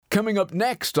Coming up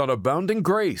next on Abounding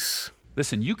Grace.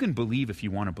 Listen, you can believe if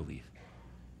you want to believe.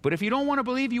 But if you don't want to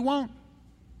believe, you won't.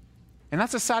 And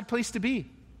that's a sad place to be.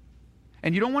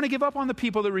 And you don't want to give up on the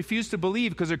people that refuse to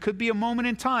believe, because there could be a moment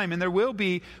in time, and there will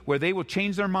be, where they will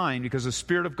change their mind because the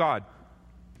Spirit of God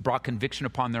brought conviction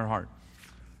upon their heart.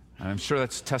 And I'm sure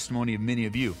that's testimony of many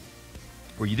of you,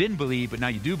 where you didn't believe, but now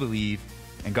you do believe,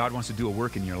 and God wants to do a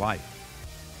work in your life.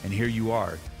 And here you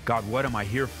are. God, what am I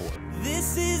here for?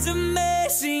 This is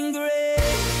amazing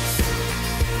grace.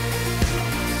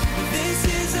 This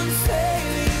is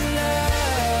unfailing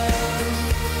love.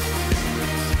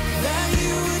 That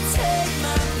you would take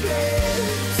my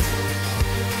place.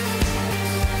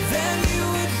 That you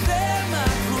would bear my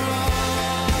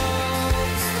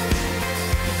cross.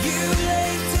 You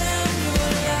laid down your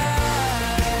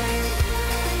life.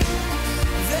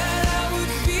 That I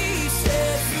would be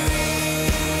set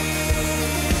free.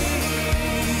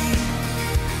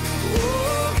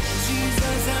 Oh,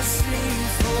 Jesus, I sing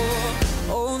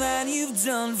for all that you've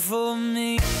done for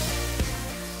me.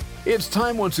 It's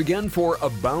time once again for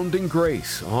Abounding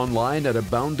Grace, online at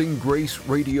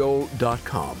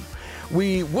aboundinggraceradio.com.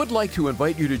 We would like to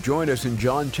invite you to join us in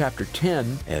John chapter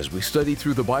 10 as we study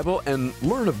through the Bible and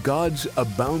learn of God's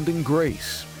abounding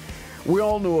grace. We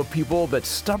all know of people that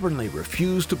stubbornly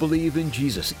refuse to believe in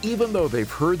Jesus, even though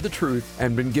they've heard the truth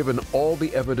and been given all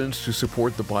the evidence to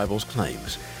support the Bible's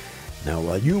claims. Now,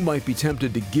 while you might be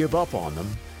tempted to give up on them,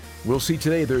 we'll see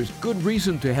today there's good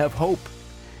reason to have hope.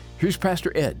 Here's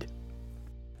Pastor Ed.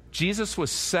 Jesus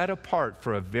was set apart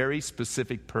for a very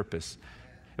specific purpose.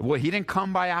 Well, he didn't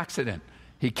come by accident.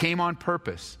 He came on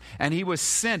purpose. And he was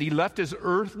sent. He left his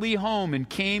earthly home and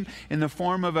came in the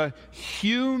form of a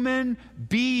human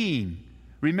being.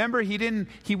 Remember, he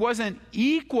wasn't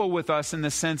equal with us in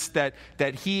the sense that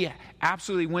he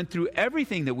absolutely went through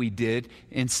everything that we did.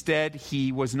 Instead,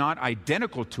 he was not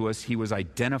identical to us. He was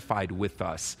identified with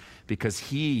us because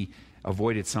he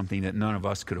avoided something that none of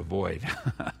us could avoid.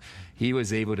 He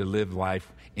was able to live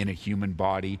life in a human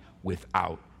body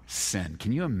without sin.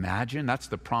 Can you imagine? That's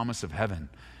the promise of heaven.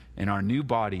 In our new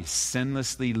bodies,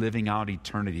 sinlessly living out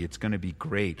eternity. It's going to be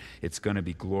great. It's going to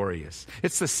be glorious.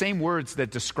 It's the same words that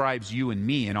describes you and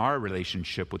me in our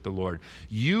relationship with the Lord.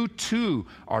 You too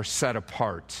are set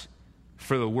apart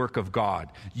for the work of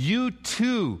God. You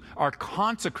too are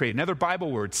consecrated. Another Bible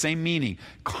word, same meaning.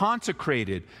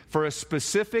 Consecrated for a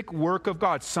specific work of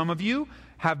God. Some of you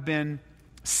have been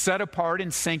set apart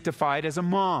and sanctified as a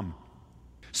mom.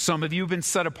 Some of you have been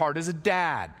set apart as a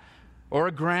dad or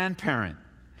a grandparent.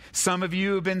 Some of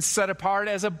you have been set apart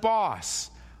as a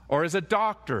boss or as a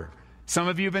doctor. Some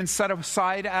of you have been set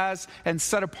aside as and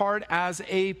set apart as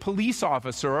a police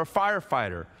officer or a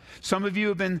firefighter. Some of you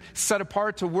have been set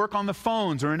apart to work on the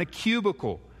phones or in a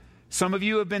cubicle. Some of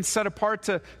you have been set apart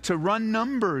to run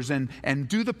numbers and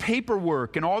do the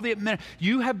paperwork and all the...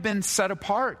 You have been set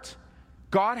apart.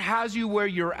 God has you where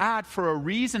you're at for a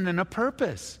reason and a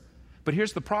purpose. But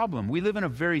here's the problem. We live in a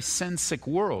very sin-sick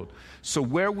world. So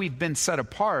where we've been set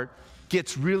apart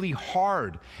gets really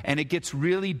hard and it gets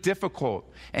really difficult.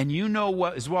 And you know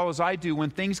what, as well as I do, when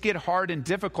things get hard and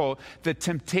difficult, the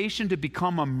temptation to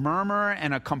become a murmurer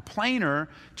and a complainer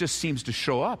just seems to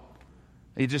show up.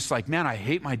 You're just like, man, I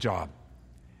hate my job.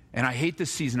 And I hate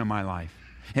this season of my life.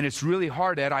 And it's really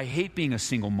hard, Ed. I hate being a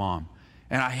single mom.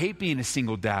 And I hate being a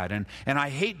single dad, and I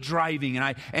hate driving,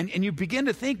 and you begin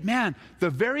to think, man, the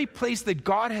very place that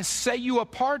God has set you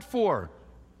apart for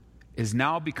is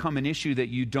now become an issue that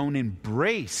you don't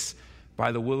embrace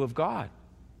by the will of God.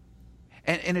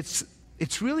 And it's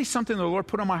really something the Lord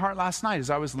put on my heart last night as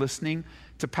I was listening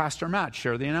to Pastor Matt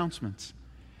share the announcements.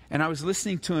 And I was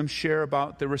listening to him share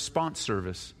about the response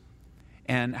service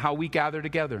and how we gather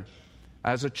together.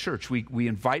 As a church, we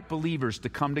invite believers to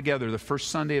come together the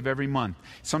first Sunday of every month.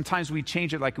 Sometimes we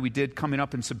change it like we did coming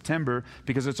up in September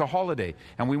because it's a holiday.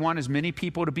 And we want as many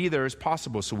people to be there as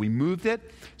possible. So we moved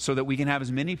it so that we can have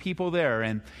as many people there.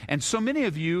 And so many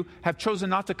of you have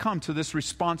chosen not to come to this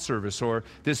response service or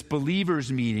this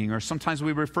believers meeting, or sometimes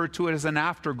we refer to it as an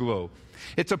afterglow.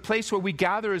 It's a place where we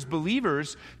gather as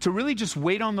believers to really just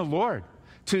wait on the Lord.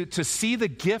 To see the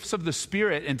gifts of the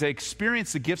Spirit and to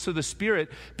experience the gifts of the Spirit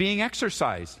being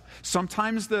exercised.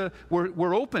 Sometimes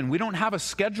we're open. We don't have a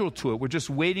schedule to it. We're just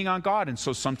waiting on God. And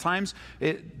so sometimes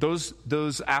those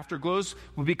afterglows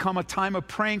will become a time of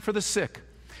praying for the sick.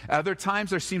 Other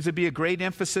times there seems to be a great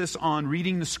emphasis on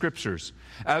reading the Scriptures.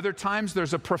 Other times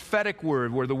there's a prophetic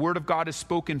word where the Word of God is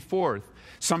spoken forth.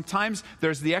 Sometimes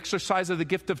there's the exercise of the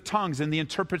gift of tongues and the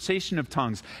interpretation of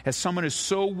tongues as someone is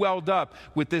so welled up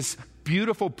with this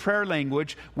beautiful prayer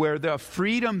language where the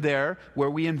freedom there, where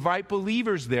we invite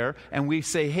believers there, and we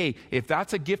say, hey, if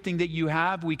that's a gifting that you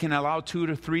have, we can allow 2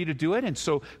 to 3 to do it. And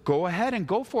so go ahead and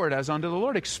go for it as unto the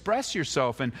Lord. Express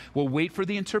yourself, and we'll wait for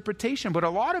the interpretation. But a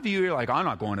lot of you are like, I'm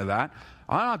not going to that.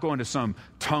 I'm not going to some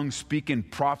tongue-speaking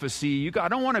prophecy. I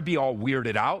don't want to be all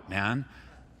weirded out, man.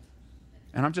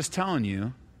 And I'm just telling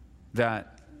you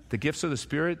that the gifts of the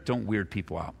Spirit don't weird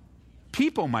people out.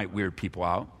 People might weird people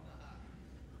out.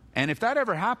 And if that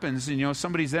ever happens, and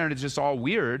somebody's there and it's just all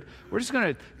weird, we're just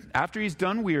going to, after he's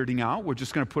done weirding out, we're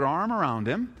just going to put our arm around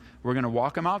him. We're going to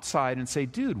walk him outside and say,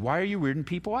 dude, why are you weirding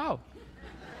people out?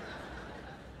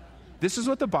 This is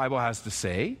what the Bible has to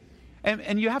say.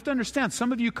 And you have to understand,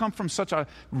 some of you come from such a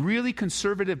really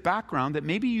conservative background that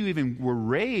maybe you even were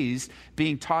raised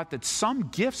being taught that some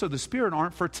gifts of the Spirit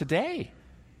aren't for today.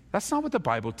 That's not what the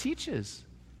Bible teaches.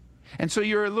 And so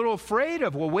you're a little afraid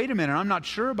of, well, wait a minute, I'm not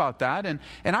sure about that. And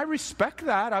I respect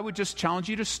that. I would just challenge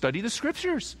you to study the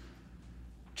Scriptures.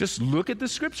 Just look at the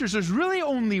Scriptures. There's really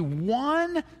only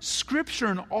one Scripture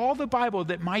in all the Bible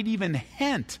that might even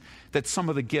hint that some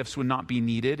of the gifts would not be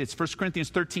needed. It's 1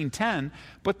 Corinthians 13:10.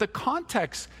 But the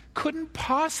context couldn't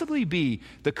possibly be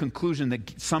the conclusion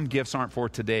that some gifts aren't for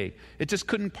today. It just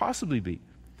couldn't possibly be.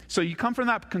 So you come from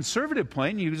that conservative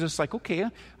point, and you're just like, okay,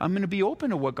 I'm going to be open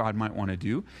to what God might want to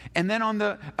do. And then on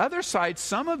the other side,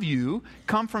 some of you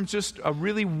come from just a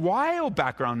really wild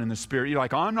background in the Spirit. You're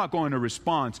like, I'm not going to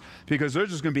response because they're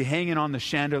just going to be hanging on the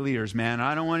chandeliers, man.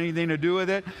 I don't want anything to do with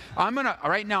it.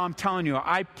 Right now, I'm telling you,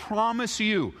 I promise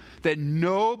you that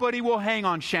nobody will hang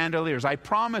on chandeliers. I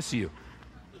promise you.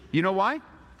 You know why?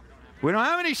 We don't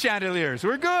have any chandeliers.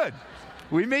 We're good.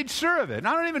 We made sure of it. And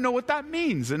I don't even know what that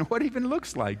means and what it even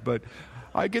looks like, but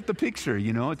I get the picture,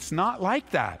 It's not like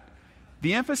that.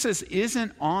 The emphasis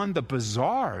isn't on the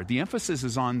bizarre. The emphasis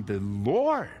is on the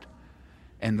Lord.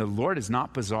 And the Lord is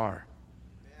not bizarre.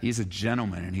 He's a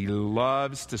gentleman, and he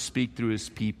loves to speak through his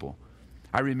people.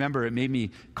 I remember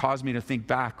it caused me to think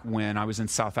back when I was in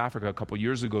South Africa a couple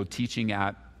years ago teaching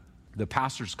at the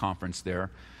pastor's conference there.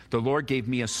 The Lord gave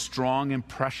me a strong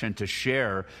impression to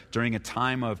share during a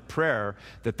time of prayer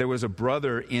that there was a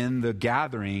brother in the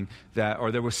gathering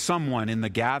or there was someone in the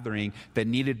gathering that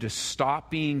needed to stop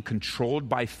being controlled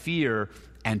by fear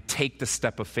and take the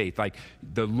step of faith. Like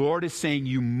the Lord is saying,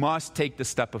 you must take the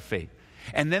step of faith.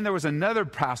 And then there was another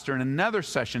pastor in another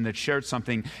session that shared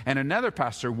something, and another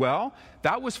pastor,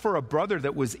 that was for a brother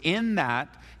that was in that.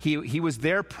 He was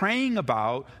there praying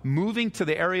about moving to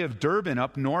the area of Durban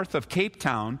up north of Cape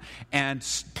Town and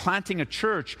planting a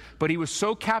church, but he was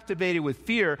so captivated with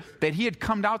fear that he had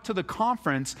come out to the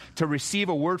conference to receive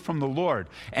a word from the Lord.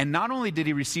 And not only did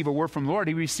he receive a word from the Lord,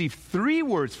 he received 3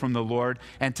 words from the Lord,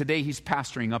 and today he's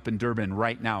pastoring up in Durban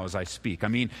right now as I speak. I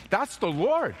mean, that's the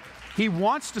Lord. He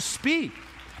wants to speak.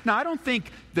 Now, I don't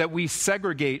think that we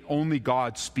segregate only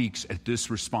God speaks at this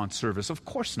response service. Of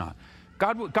course not.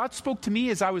 God spoke to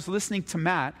me as I was listening to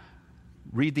Matt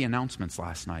read the announcements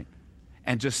last night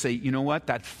and just say, you know what,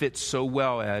 that fits so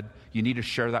well, Ed. You need to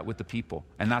share that with the people.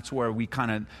 And that's where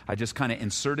I just kind of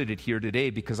inserted it here today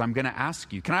because I'm going to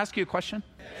ask you. Can I ask you a question?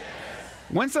 Yes.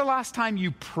 When's the last time you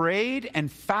prayed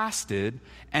and fasted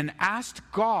and asked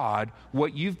God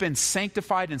what you've been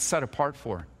sanctified and set apart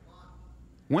for?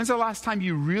 When's the last time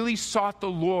you really sought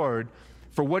the Lord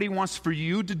for what he wants for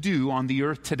you to do on the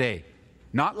earth today?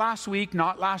 Not last week,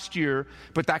 not last year,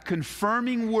 but that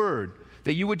confirming word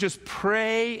that you would just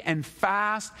pray and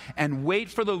fast and wait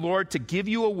for the Lord to give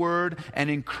you a word and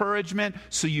encouragement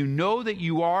so you know that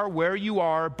you are where you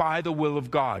are by the will of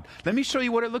God. Let me show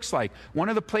you what it looks like. One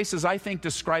of the places I think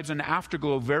describes an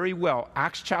afterglow very well,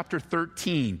 Acts chapter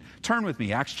 13. Turn with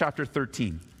me, Acts chapter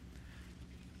 13.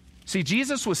 See,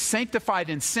 Jesus was sanctified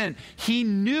in sin. He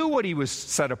knew what he was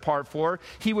set apart for.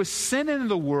 He was sent into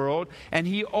the world, and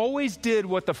he always did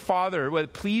what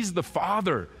pleased the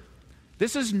Father.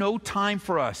 This is no time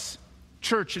for us.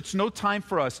 Church, it's no time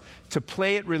for us to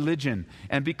play at religion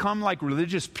and become like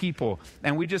religious people.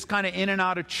 And we just kind of in and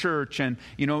out of church and,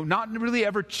 not really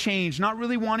ever change, not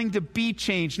really wanting to be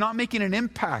changed, not making an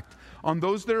impact on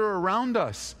those that are around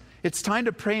us. It's time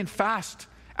to pray and fast.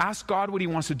 Ask God what he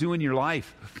wants to do in your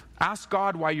life. Ask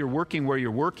God why you're working where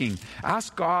you're working.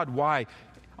 Ask God why,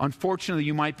 unfortunately,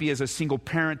 you might be as a single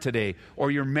parent today, or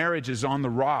your marriage is on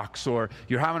the rocks, or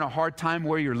you're having a hard time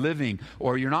where you're living,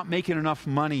 or you're not making enough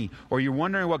money, or you're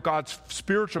wondering what God's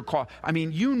spiritual call. I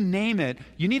mean, you name it.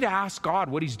 You need to ask God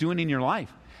what he's doing in your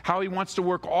life, how he wants to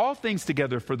work all things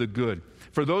together for the good,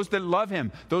 for those that love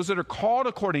him, those that are called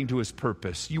according to his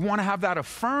purpose. You want to have that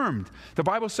affirmed. The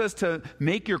Bible says to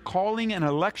make your calling and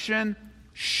election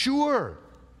sure.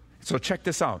 So check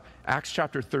this out, Acts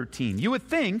chapter 13. You would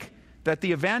think that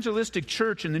the evangelistic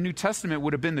church in the New Testament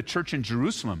would have been the church in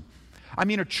Jerusalem. I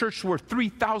mean, a church where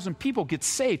 3,000 people get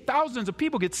saved, thousands of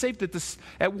people get saved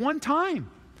at one time.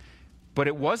 But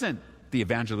it wasn't the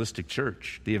evangelistic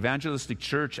church. The evangelistic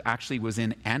church actually was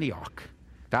in Antioch.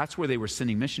 That's where they were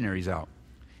sending missionaries out.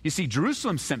 You see,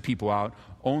 Jerusalem sent people out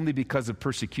only because of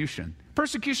persecution.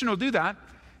 Persecution will do that.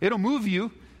 It'll move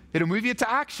you. It'll move you to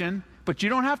action, but you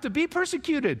don't have to be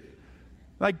persecuted.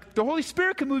 Like, the Holy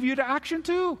Spirit can move you to action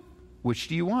too. Which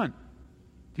do you want?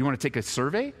 Do you want to take a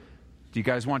survey? Do you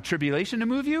guys want tribulation to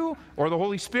move you or the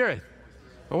Holy Spirit?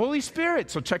 The Holy Spirit.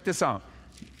 So check this out.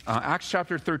 Acts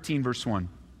chapter 13, verse 1.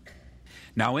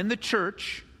 Now in the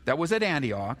church that was at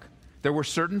Antioch, there were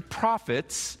certain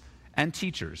prophets and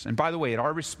teachers. And by the way, at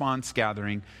our response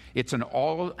gathering, it's an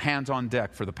all hands on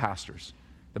deck for the pastors.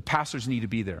 The pastors need to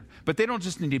be there. But they don't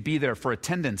just need to be there for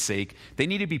attendance sake. They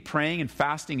need to be praying and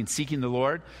fasting and seeking the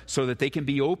Lord so that they can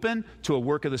be open to a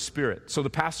work of the Spirit. So the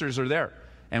pastors are there.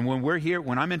 And when we're here,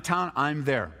 when I'm in town, I'm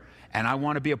there. And I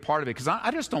want to be a part of it because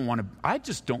I just don't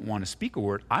want to speak a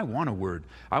word. I want a word.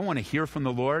 I want to hear from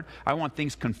the Lord. I want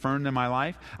things confirmed in my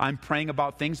life. I'm praying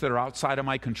about things that are outside of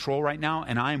my control right now,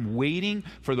 and I'm waiting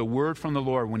for the word from the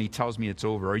Lord when he tells me it's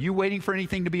over. Are you waiting for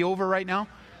anything to be over right now?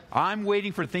 I'm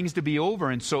waiting for things to be over.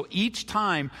 And so each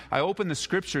time I open the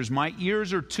scriptures, my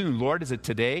ears are tuned. Lord, is it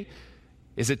today?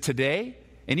 Is it today?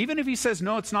 And even if he says,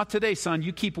 no, it's not today, son,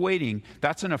 you keep waiting.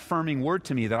 That's an affirming word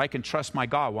to me that I can trust my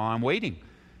God while I'm waiting.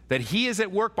 That he is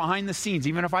at work behind the scenes,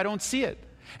 even if I don't see it.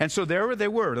 And so there they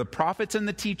were, the prophets and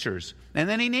the teachers. And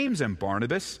then he names them: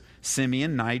 Barnabas,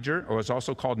 Simeon, Niger, or was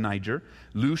also called Niger,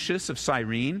 Lucius of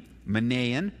Cyrene,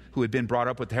 Manaen, who had been brought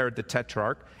up with Herod the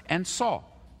Tetrarch, and Saul.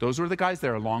 Those were the guys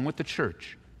there along with the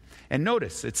church. And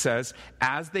notice, it says,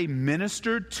 as they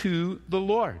ministered to the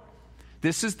Lord.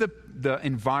 This is the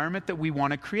environment that we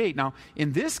want to create. Now,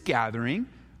 in this gathering,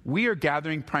 we are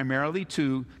gathering primarily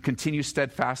to continue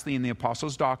steadfastly in the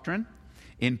apostles' doctrine,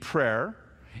 in prayer,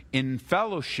 in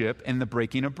fellowship, and the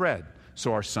breaking of bread.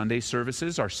 So our Sunday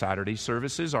services, our Saturday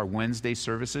services, our Wednesday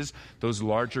services, those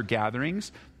larger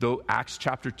gatherings, though Acts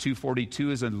chapter 2:42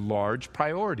 is a large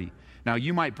priority. Now,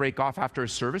 you might break off after a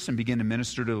service and begin to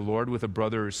minister to the Lord with a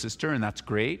brother or sister, and that's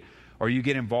great. Or you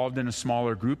get involved in a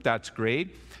smaller group, that's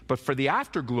great. But for the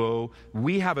afterglow,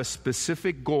 we have a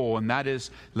specific goal, and that is,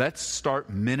 let's start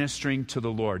ministering to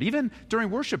the Lord. Even during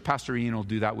worship, Pastor Ian will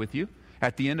do that with you.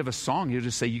 At the end of a song, he'll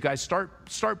just say, you guys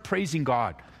start praising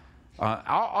God.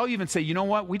 I'll even say, you know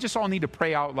what? We just all need to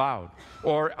pray out loud.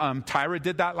 Or Tyra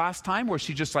did that last time, where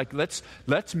she just like, let's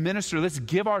minister, let's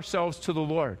give ourselves to the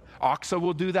Lord. Oxa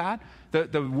will do that.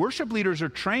 The worship leaders are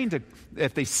trained to,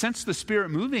 if they sense the Spirit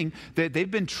moving,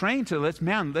 they've been trained to,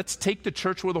 let's take the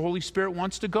church where the Holy Spirit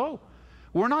wants to go.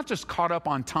 We're not just caught up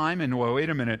on time and, well,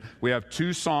 wait a minute, we have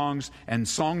 2 songs and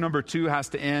song number 2 has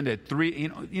to end at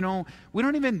 3. You know, we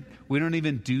don't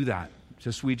even do that.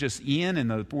 Ian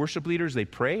and the worship leaders, they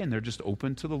pray and they're just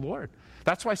open to the Lord.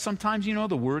 That's why sometimes,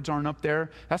 the words aren't up there.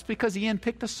 That's because Ian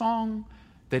picked a song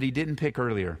that he didn't pick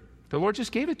earlier. The Lord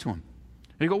just gave it to him.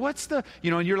 And you go, what's the,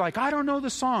 and you're like, I don't know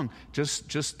the song.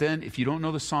 Just then, if you don't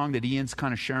know the song that Ian's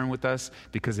kind of sharing with us,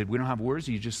 because we don't have words,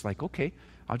 you're just like, okay,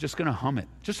 I'm just going to hum it.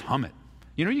 Just hum it.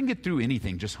 You can get through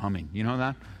anything just humming. You know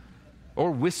that? Or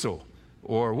whistle.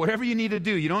 Or whatever you need to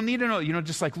do. You don't need to know,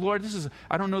 just like, Lord,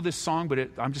 I don't know this song, but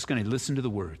I'm just going to listen to the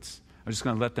words. I'm just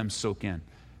going to let them soak in.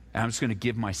 And I'm just going to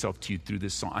give myself to you through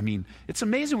this song. I mean, it's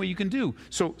amazing what you can do.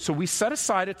 So we set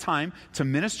aside a time to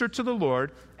minister to the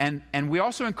Lord, and we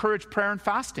also encourage prayer and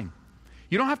fasting.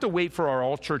 You don't have to wait for our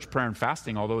all-church prayer and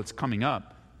fasting, although it's coming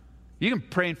up. You can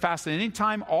pray and fast at any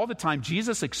time, all the time.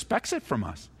 Jesus expects it from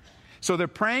us. So they're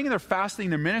praying, they're fasting,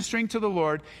 they're ministering to the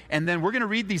Lord, and then we're going to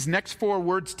read these next 4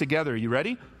 words together. You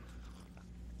ready?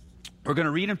 We're going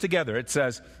to read them together. It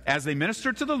says, as they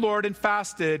ministered to the Lord and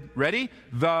fasted, ready?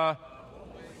 The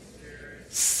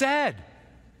said.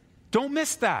 Don't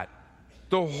miss that.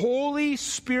 The Holy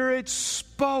Spirit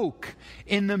spoke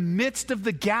in the midst of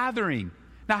the gathering.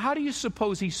 Now, how do you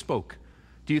suppose he spoke?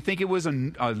 Do you think it was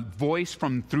a voice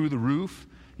from through the roof?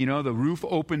 The roof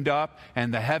opened up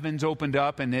and the heavens opened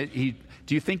up, and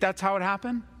do you think that's how it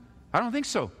happened? I don't think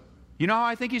so. You know how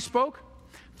I think he spoke?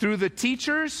 Through the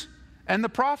teachers and the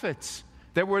prophets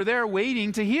that were there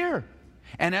waiting to hear.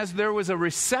 And as there was a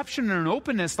reception and an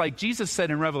openness, like Jesus said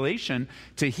in Revelation,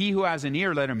 to he who has an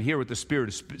ear, let him hear what the Spirit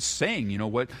is saying,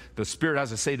 what the Spirit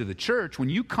has to say to the church. When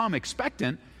you come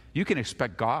expectant, you can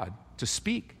expect God to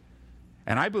speak.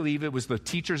 And I believe it was the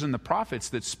teachers and the prophets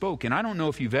that spoke. And I don't know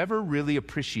if you've ever really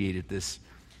appreciated this,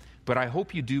 but I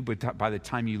hope you do by the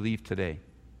time you leave today.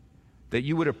 that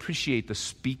you would appreciate the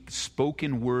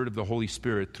spoken word of the Holy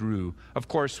Spirit through. Of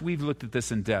course, we've looked at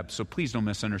this in depth, so please don't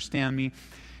misunderstand me.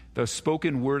 The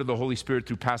spoken word of the Holy Spirit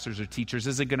through pastors or teachers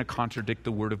isn't going to contradict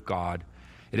the Word of God.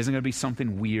 It isn't going to be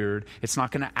something weird. It's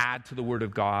not going to add to the Word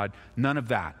of God. None of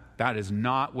that. That is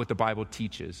not what the Bible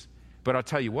teaches. But I'll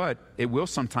tell you what, it will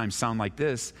sometimes sound like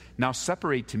this. Now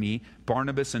separate to me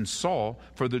Barnabas and Saul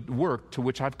for the work to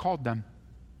which I've called them.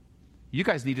 You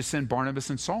guys need to send Barnabas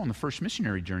and Saul on the first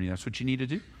missionary journey. That's what you need to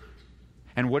do.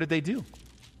 And what did they do?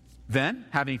 Then,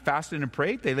 having fasted and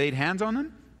prayed, they laid hands on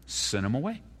them, sent them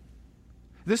away.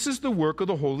 This is the work of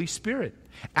the Holy Spirit,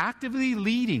 actively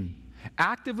leading,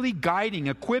 actively guiding,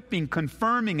 equipping,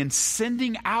 confirming, and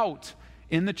sending out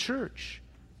in the church.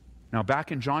 Now,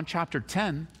 back in John chapter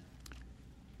 10,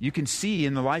 you can see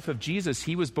in the life of Jesus,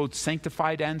 he was both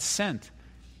sanctified and sent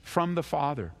from the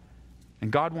Father.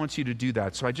 And God wants you to do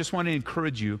that. So I just want to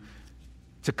encourage you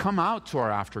to come out to our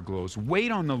afterglows.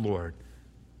 Wait on the Lord.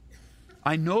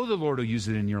 I know the Lord will use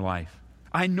it in your life.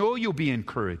 I know you'll be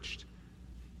encouraged.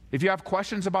 If you have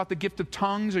questions about the gift of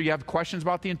tongues, or you have questions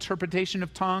about the interpretation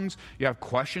of tongues, you have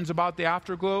questions about the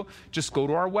afterglow, just go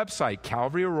to our website,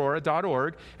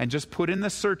 calvaryaurora.org, and just put in the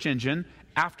search engine,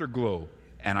 afterglow.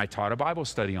 And I taught a Bible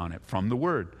study on it from the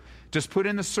Word. Just put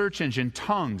in the search engine,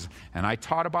 tongues, and I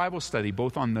taught a Bible study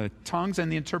both on the tongues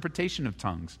and the interpretation of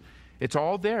tongues. It's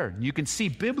all there. You can see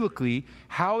biblically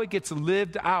how it gets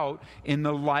lived out in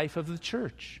the life of the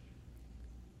church.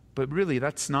 But really,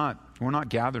 we're not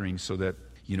gathering so that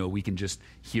we can just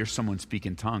hear someone speak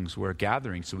in tongues. We're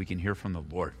gathering so we can hear from the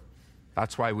Lord.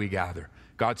 That's why we gather.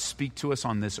 God, speak to us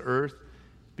on this earth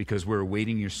because we're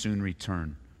awaiting your soon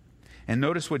return. And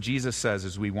notice what Jesus says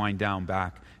as we wind down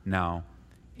back now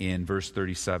in verse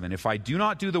 37. If I do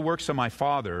not do the works of my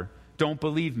Father, don't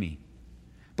believe me.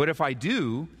 But if I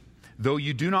do, though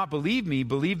you do not believe me,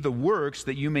 believe the works,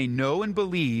 that you may know and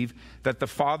believe that the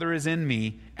Father is in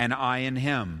me and I in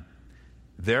him.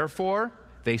 Therefore,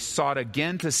 they sought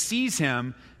again to seize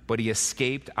him, but he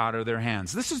escaped out of their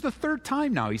hands. This is the third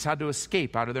time now he's had to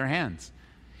escape out of their hands.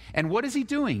 And what is he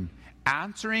doing?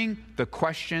 Answering the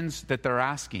questions that they're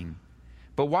asking.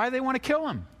 But why do they want to kill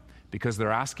him? Because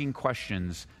they're asking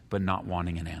questions but not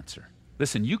wanting an answer.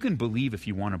 Listen, you can believe if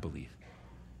you want to believe.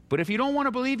 But if you don't want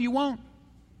to believe, you won't.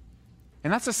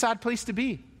 And that's a sad place to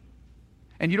be.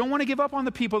 And you don't want to give up on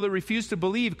the people that refuse to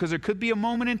believe, because there could be a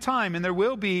moment in time, and there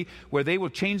will be, where they will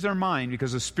change their mind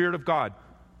because the Spirit of God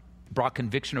brought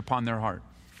conviction upon their heart.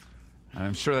 And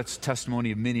I'm sure that's a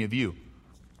testimony of many of you,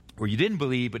 where you didn't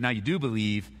believe, but now you do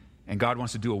believe, and God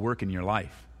wants to do a work in your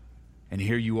life. And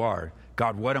here you are.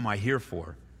 God, what am I here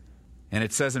for? And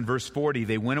it says in verse 40,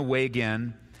 they went away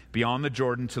again beyond the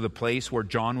Jordan to the place where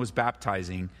John was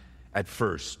baptizing at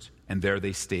first. And there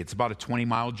they stayed. It's about a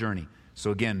 20-mile journey.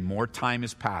 So again, more time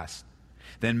has passed.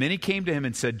 Then many came to him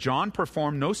and said, John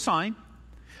performed no sign,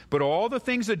 but all the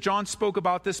things that John spoke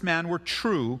about this man were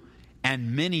true,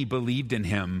 and many believed in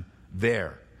him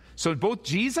there. So both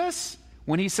Jesus,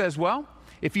 when he says, well,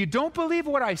 if you don't believe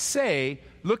what I say,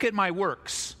 look at my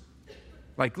works.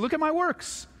 Like, look at my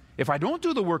works. If I don't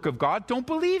do the work of God, don't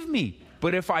believe me.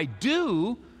 But if I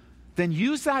do, then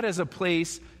use that as a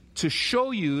place to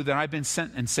show you that I've been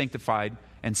sent and sanctified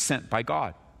and sent by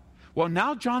God. Well,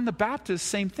 now John the Baptist,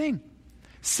 same thing.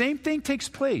 Same thing takes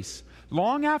place.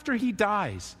 Long after he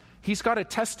dies, he's got a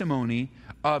testimony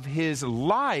of his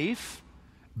life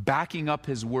backing up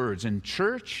his words. In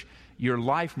church, your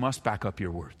life must back up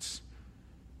your words.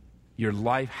 Your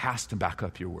life has to back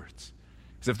up your words.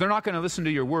 Because if they're not going to listen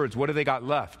to your words, what do they got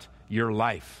left? Your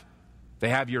life. They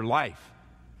have your life,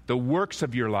 the works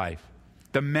of your life,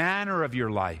 the manner of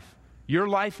your life. Your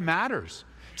life matters.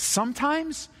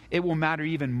 Sometimes it will matter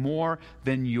even more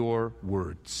than your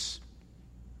words.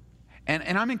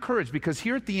 And I'm encouraged, because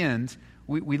here at the end,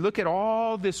 we look at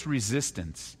all this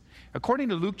resistance. According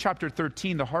to Luke chapter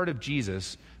 13, the heart of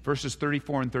Jesus, verses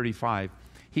 34 and 35,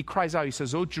 he cries out, he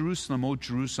says, O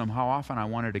Jerusalem, how often I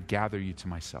wanted to gather you to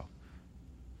myself.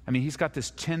 I mean, he's got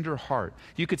this tender heart.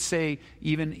 You could say,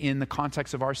 even in the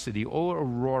context of our city, oh,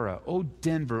 Aurora, oh,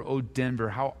 Denver,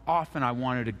 how often I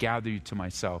wanted to gather you to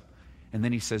myself. And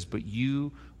then he says, but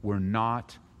you were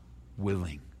not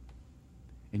willing.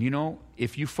 And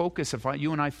if you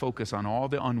and I focus on all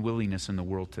the unwillingness in the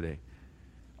world today,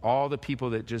 all the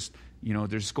people that just, they're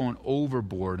just going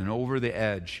overboard and over the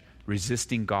edge,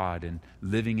 resisting God and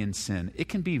living in sin, it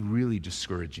can be really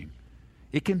discouraging.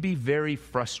 It can be very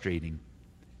frustrating.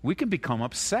 We can become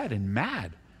upset and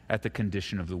mad at the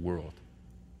condition of the world.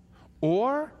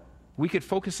 Or we could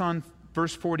focus on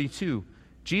verse 42.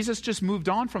 Jesus just moved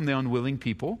on from the unwilling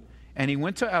people, and he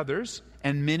went to others,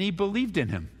 and many believed in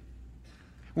him.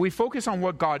 We focus on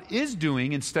what God is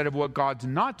doing instead of what God's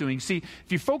not doing. See,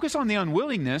 if you focus on the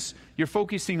unwillingness, you're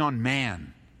focusing on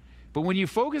man. But when you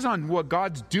focus on what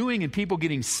God's doing and people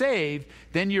getting saved,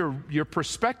 then your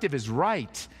perspective is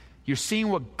right. You're seeing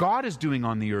what God is doing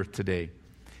on the earth today.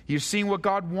 You're seeing what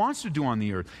God wants to do on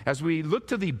the earth. As we look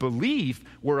to the belief,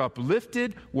 we're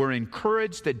uplifted, we're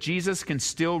encouraged that Jesus can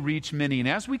still reach many. And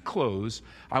as we close,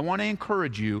 I want to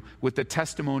encourage you with the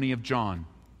testimony of John.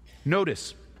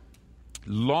 Notice,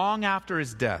 long after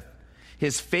his death,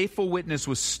 his faithful witness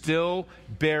was still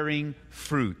bearing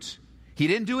fruit. He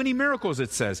didn't do any miracles,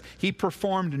 it says. He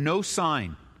performed no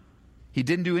sign. He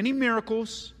didn't do any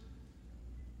miracles.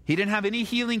 He didn't have any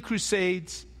healing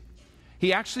crusades.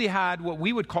 He actually had what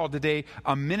we would call today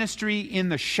a ministry in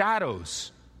the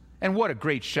shadows. And what a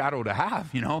great shadow to have,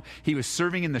 you know. He was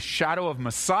serving in the shadow of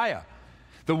Messiah.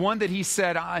 The one that he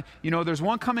said, there's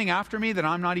one coming after me that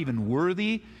I'm not even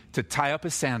worthy to tie up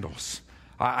his sandals.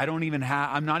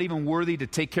 I'm not even worthy to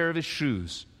take care of his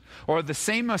shoes. Or the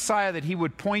same Messiah that he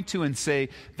would point to and say,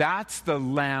 that's the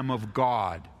Lamb of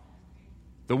God,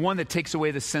 the one that takes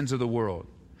away the sins of the world.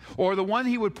 Or the one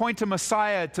he would point to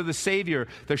Messiah, to the Savior,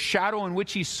 the shadow in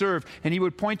which he served, and he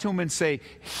would point to him and say,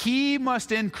 he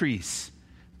must increase,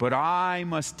 but I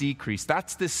must decrease.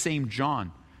 That's this same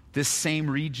John, this same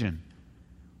region,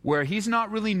 where he's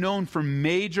not really known for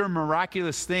major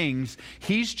miraculous things.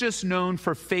 He's just known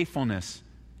for faithfulness.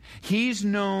 He's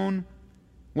known,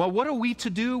 well, what are we to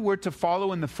do? We're to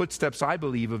follow in the footsteps, I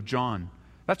believe, of John.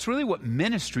 That's really what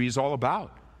ministry is all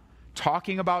about.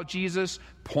 Talking about Jesus,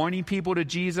 pointing people to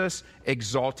Jesus,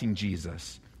 exalting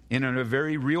Jesus in a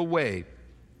very real way.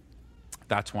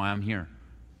 That's why I'm here.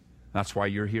 That's why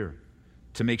you're here.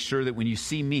 To make sure that when you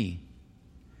see me,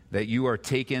 that you are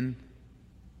taken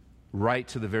right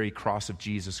to the very cross of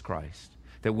Jesus Christ.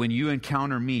 That when you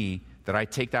encounter me, that I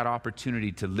take that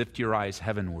opportunity to lift your eyes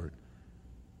heavenward.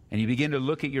 And you begin to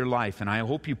look at your life, and I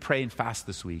hope you pray and fast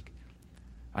this week.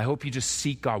 I hope you just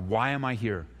seek God. Why am I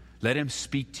here? Let him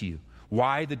speak to you.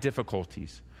 Why the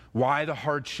difficulties? Why the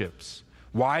hardships?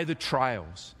 Why the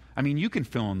trials? I mean, you can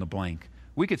fill in the blank.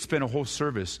 We could spend a whole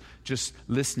service just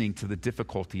listening to the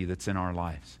difficulty that's in our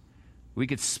lives. We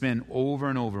could spend over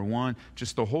and over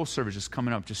just the whole service just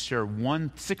coming up, just share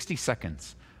 60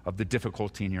 seconds of the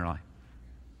difficulty in your life.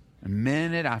 And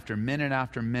minute after minute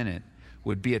after minute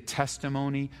would be a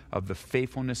testimony of the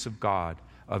faithfulness of God,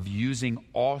 of using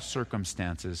all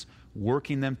circumstances,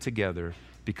 working them together,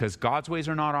 because God's ways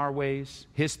are not our ways.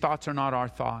 His thoughts are not our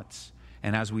thoughts.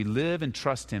 And as we live and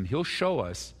trust him, he'll show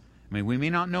us. I mean, we may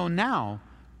not know now,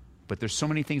 but there's so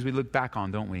many things we look back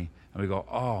on, don't we? And we go,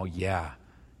 oh, yeah.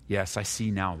 Yes, I see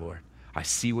now, Lord. I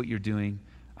see what you're doing.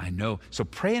 I know. So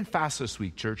pray and fast this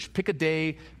week, church. Pick a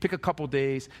day, pick a couple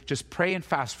days. Just pray and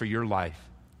fast for your life.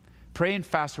 Pray and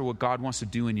fast for what God wants to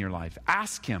do in your life.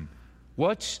 Ask him,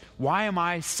 why am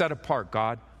I set apart,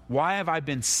 God? Why have I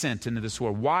been sent into this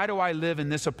world? Why do I live in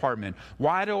this apartment?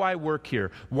 Why do I work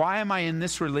here? Why am I in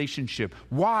this relationship?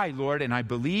 Why, Lord? And I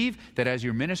believe that as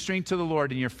you're ministering to the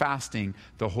Lord and you're fasting,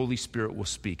 the Holy Spirit will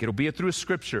speak. It'll be through a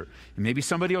scripture. Maybe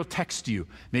somebody will text you.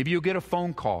 Maybe you'll get a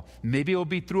phone call. Maybe it'll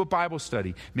be through a Bible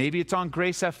study. Maybe it's on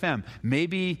Grace FM.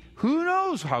 Maybe, who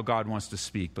knows how God wants to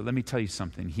speak. But let me tell you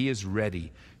something. He is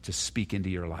ready to speak into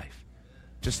your life.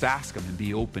 Just ask him and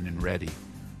be open and ready.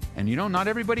 And not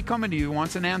everybody coming to you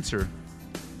wants an answer.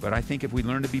 But I think if we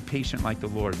learn to be patient like the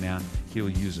Lord, man, he'll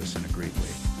use us in a great way.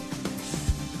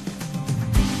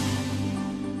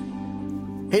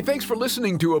 Hey, thanks for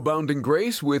listening to Abounding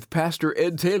Grace with Pastor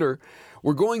Ed Taylor.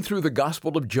 We're going through the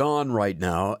Gospel of John right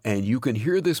now, and you can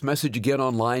hear this message again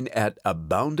online at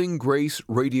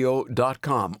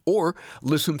aboundinggraceradio.com or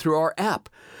listen through our app.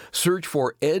 Search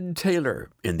for Ed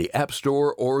Taylor in the App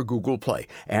Store or Google Play.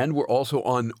 And we're also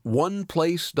on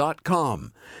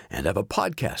oneplace.com and have a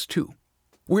podcast too.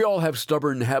 We all have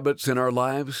stubborn habits in our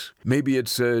lives. Maybe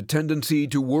it's a tendency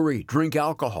to worry, drink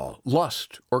alcohol,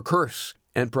 lust, or curse.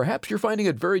 And perhaps you're finding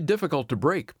it very difficult to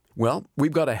break. Well,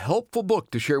 we've got a helpful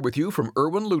book to share with you from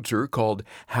Erwin Lutzer called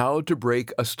How to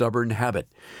Break a Stubborn Habit.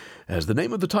 As the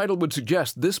name of the title would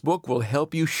suggest, this book will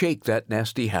help you shake that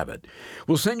nasty habit.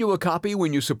 We'll send you a copy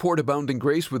when you support Abounding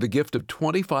Grace with a gift of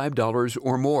 $25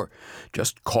 or more.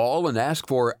 Just call and ask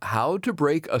for How to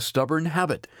Break a Stubborn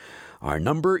Habit. Our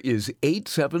number is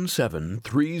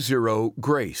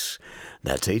 877-30-GRACE.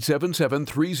 That's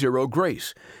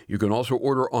 877-30-GRACE. You can also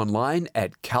order online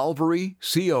at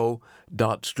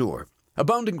calvaryco.store.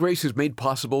 Abounding Grace is made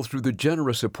possible through the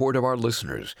generous support of our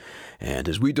listeners. And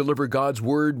as we deliver God's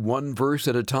Word one verse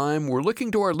at a time, we're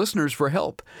looking to our listeners for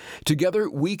help. Together,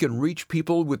 we can reach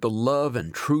people with the love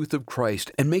and truth of Christ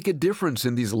and make a difference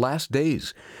in these last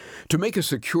days. To make a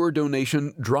secure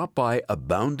donation, drop by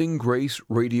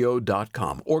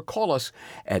aboundinggraceradio.com or call us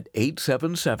at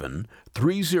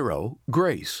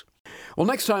 877-30-GRACE. Well,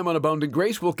 next time on Abounding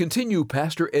Grace, we'll continue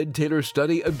Pastor Ed Taylor's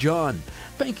study of John.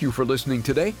 Thank you for listening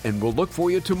today, and we'll look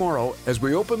for you tomorrow as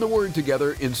we open the Word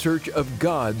together in search of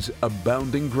God's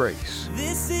abounding grace.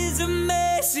 This is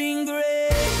amazing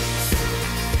grace.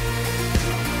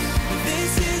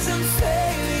 This is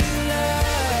unfailing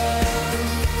love.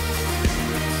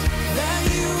 That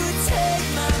you would take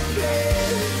my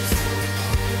place.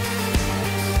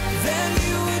 Then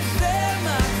you would bear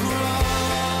my cross.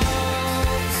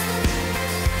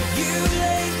 You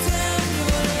laid down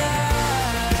your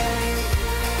life.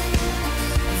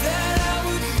 That I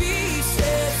would be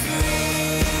set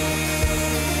free.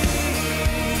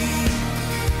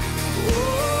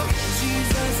 Oh,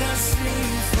 Jesus, I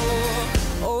sing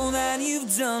for all that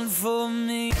you've done for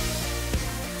me.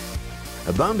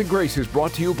 Abounding Grace is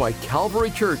brought to you by Calvary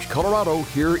Church, Colorado,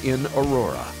 here in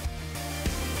Aurora.